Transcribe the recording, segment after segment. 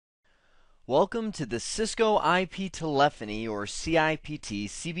Welcome to the Cisco IP Telephony or CIPT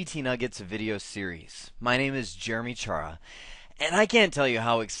CBT Nuggets video series. My name is Jeremy Chara, and I can't tell you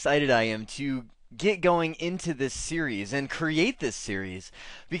how excited I am to get going into this series and create this series,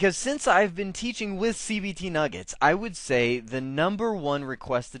 because since I've been teaching with CBT Nuggets, I would say the #1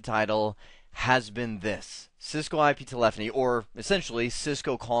 requested title has been this: Cisco IP Telephony, or essentially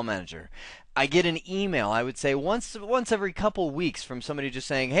Cisco Call Manager. I get an email, I would say once every couple weeks, from somebody just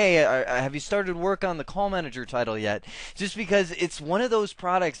saying, hey, have you started work on the Call Manager title yet? Just because it's one of those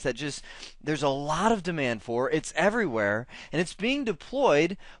products that just, there's a lot of demand for. It's everywhere, and it's being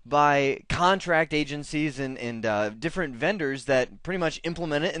deployed by contract agencies and different vendors that pretty much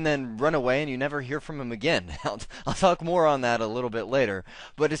implement it and then run away and you never hear from them again. I'll talk more on that a little bit later.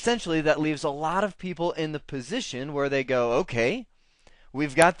 But essentially that leaves a lot of people in the position where they go, okay,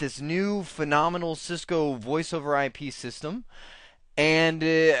 we've got this new phenomenal Cisco voice over IP system, and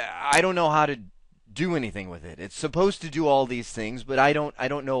I don't know how to do anything with it. It's supposed to do all these things, but I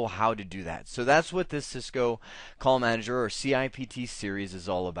don't know how to do that. So that's what this Cisco Call Manager or CIPT series is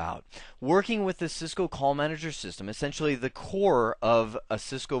all about. Working with the Cisco Call Manager system, essentially the core of a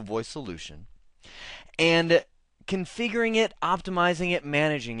Cisco voice solution, and configuring it, optimizing it,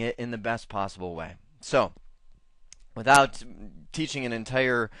 managing it in the best possible way. So, without teaching an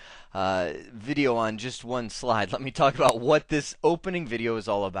entire video on just one slide, let me talk about what this opening video is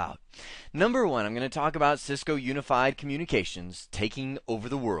all about. #1, I'm going to talk about Cisco Unified Communications taking over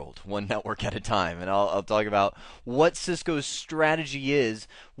the world, one network at a time. And I'll talk about what Cisco's strategy is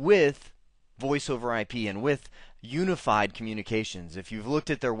with voice over IP and with unified communications. If you've looked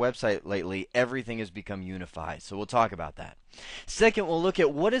at their website lately, everything has become unified. So we'll talk about that. Second, we'll look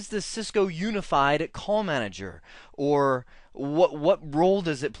at what is the Cisco Unified Call Manager, or what role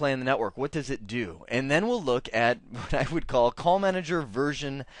does it play in the network? What does it do? And then we'll look at what I would call Call Manager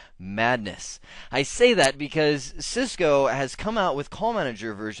version madness. I say that because Cisco has come out with Call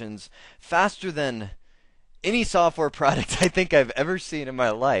Manager versions faster than any software product I think I've ever seen in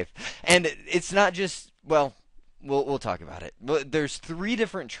my life. And it's not just, well, we'll talk about it. But there's 3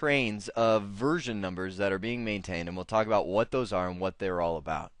 different trains of version numbers that are being maintained, and we'll talk about what those are and what they're all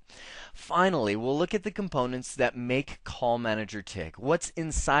about. Finally, we'll look at the components that make Call Manager tick. What's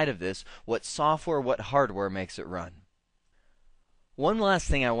inside of this? What software, what hardware makes it run? One last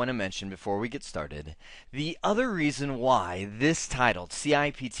thing I want to mention before we get started. The other reason why this title,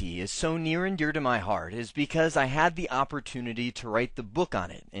 CIPT, is so near and dear to my heart is because I had the opportunity to write the book on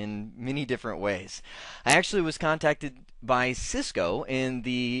it in many different ways. I actually was contacted by Cisco in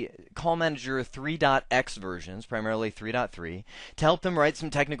the Call Manager 3.x versions, primarily 3.3, to help them write some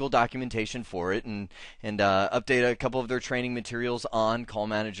technical documentation for it and update a couple of their training materials on Call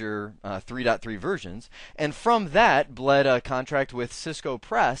Manager 3.3 versions. And from that bled a contract with Cisco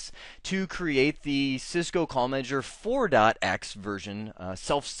Press to create the Cisco Call Manager 4.x version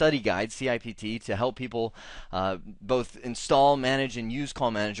self-study guide, CIPT, to help people both install, manage, and use Call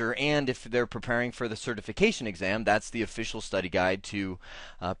Manager, and if they're preparing for the certification exam, that's the official study guide to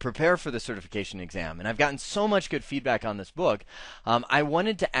prepare for the certification exam. And I've gotten so much good feedback on this book, I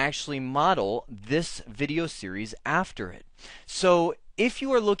wanted to actually model this video series after it. So if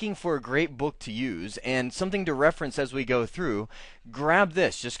you are looking for a great book to use and something to reference as we go through, grab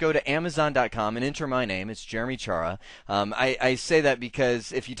this. Just go to Amazon.com and enter my name. It's Jeremy Chara. I say that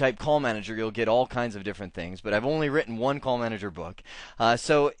because if you type Call Manager, you'll get all kinds of different things, but I've only written one Call Manager book.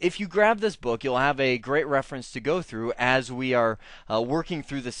 So if you grab this book, you'll have a great reference to go through as we are working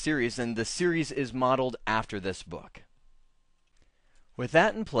through the series, and the series is modeled after this book. With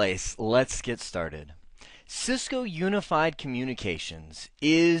that in place, let's get started. Cisco Unified Communications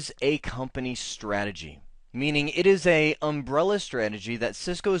is a company strategy, meaning it is an umbrella strategy that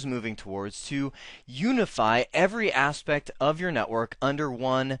Cisco is moving towards to unify every aspect of your network under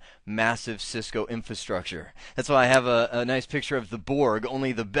one massive Cisco infrastructure. That's why I have a nice picture of the Borg,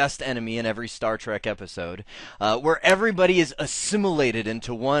 only the best enemy in every Star Trek episode, where everybody is assimilated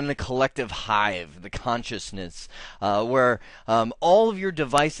into one collective hive, the consciousness, where all of your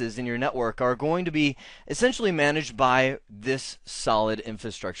devices in your network are going to be essentially managed by this solid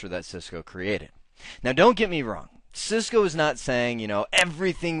infrastructure that Cisco created. Now, don't get me wrong. Cisco is not saying,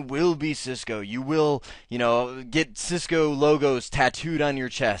 everything will be Cisco. You will, get Cisco logos tattooed on your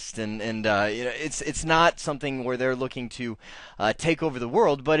chest, and it's not something where they're looking to take over the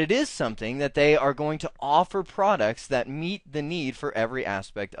world, but it is something that they are going to offer products that meet the need for every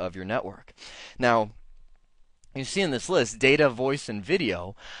aspect of your network. Now, you see in this list, data, voice, and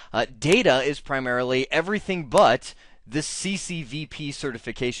video. Data is primarily everything but this CCVP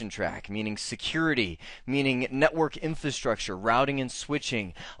certification track, meaning security, meaning network infrastructure, routing and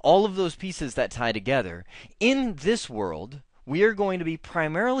switching, all of those pieces that tie together. In this world, we are going to be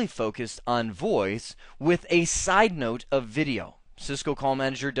primarily focused on voice with a side note of video. Cisco Call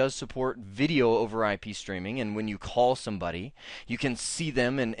Manager does support video over IP streaming, and when you call somebody, you can see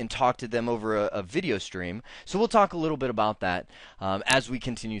them and talk to them over a video stream. So we'll talk a little bit about that as we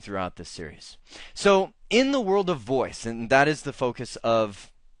continue throughout this series. So in the world of voice, and that is the focus of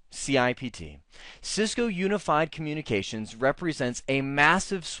CIPT, Cisco Unified Communications represents a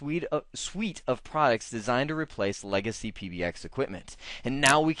massive suite of products designed to replace legacy PBX equipment. And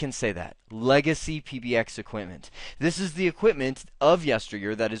now we can say that, legacy PBX equipment. This is the equipment of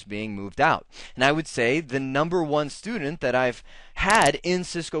yesteryear that is being moved out. And I would say the #1 student that I've had in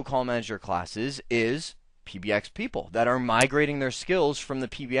Cisco Call Manager classes is PBX people that are migrating their skills from the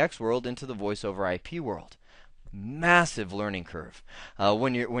PBX world into the voice over IP world. Massive learning curve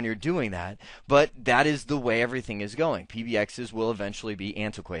when you're doing that, but that is the way everything is going. PBXs will eventually be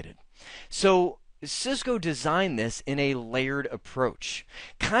antiquated. So Cisco designed this in a layered approach,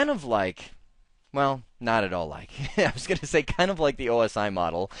 kind of like, well, not at all like. I was going to say kind of like the OSI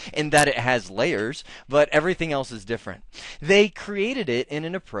model in that it has layers, but everything else is different. They created it in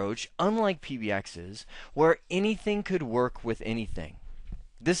an approach unlike PBXs where anything could work with anything.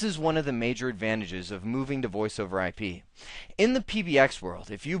 This is one of the major advantages of moving to voice over IP. In the PBX world,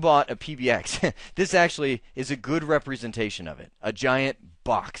 if you bought a PBX, this actually is a good representation of it. A giant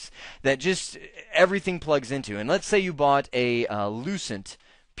box that just everything plugs into. And let's say you bought a Lucent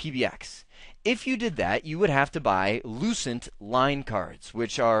PBX. If you did that, you would have to buy Lucent line cards,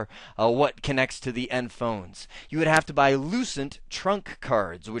 which are what connects to the end phones. You would have to buy Lucent trunk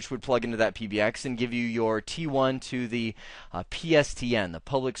cards, which would plug into that PBX and give you your T1 to the PSTN, the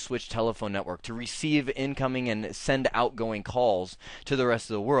Public Switch Telephone Network, to receive incoming and send outgoing calls to the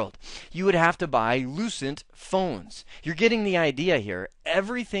rest of the world. You would have to buy Lucent phones. You're getting the idea here.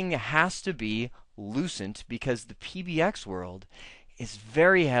 Everything has to be Lucent because the PBX world is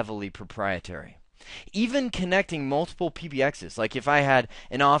very heavily proprietary. Even connecting multiple PBXs, like if I had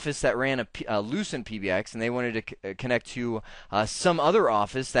an office that ran a Lucent PBX and they wanted to connect to some other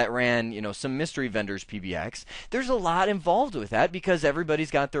office that ran, some mystery vendor's PBX, there's a lot involved with that because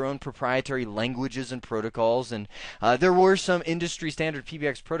everybody's got their own proprietary languages and protocols, and there were some industry standard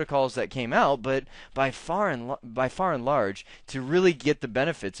PBX protocols that came out, but by far and large, to really get the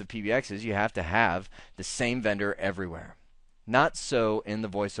benefits of PBXs, you have to have the same vendor everywhere. Not so in the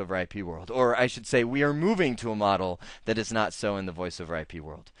voice over IP world. Or I should say, we are moving to a model that is not so in the voice over IP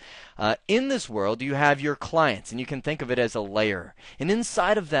world. In this world, you have your clients, and you can think of it as a layer. And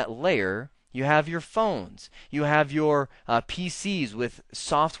inside of that layer, you have your phones. You have your PCs with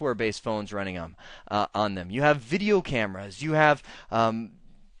software-based phones running on them. You have video cameras. You have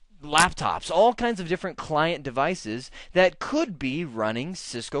laptops, all kinds of different client devices that could be running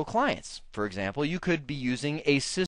Cisco clients. For example, you could be using a Cisco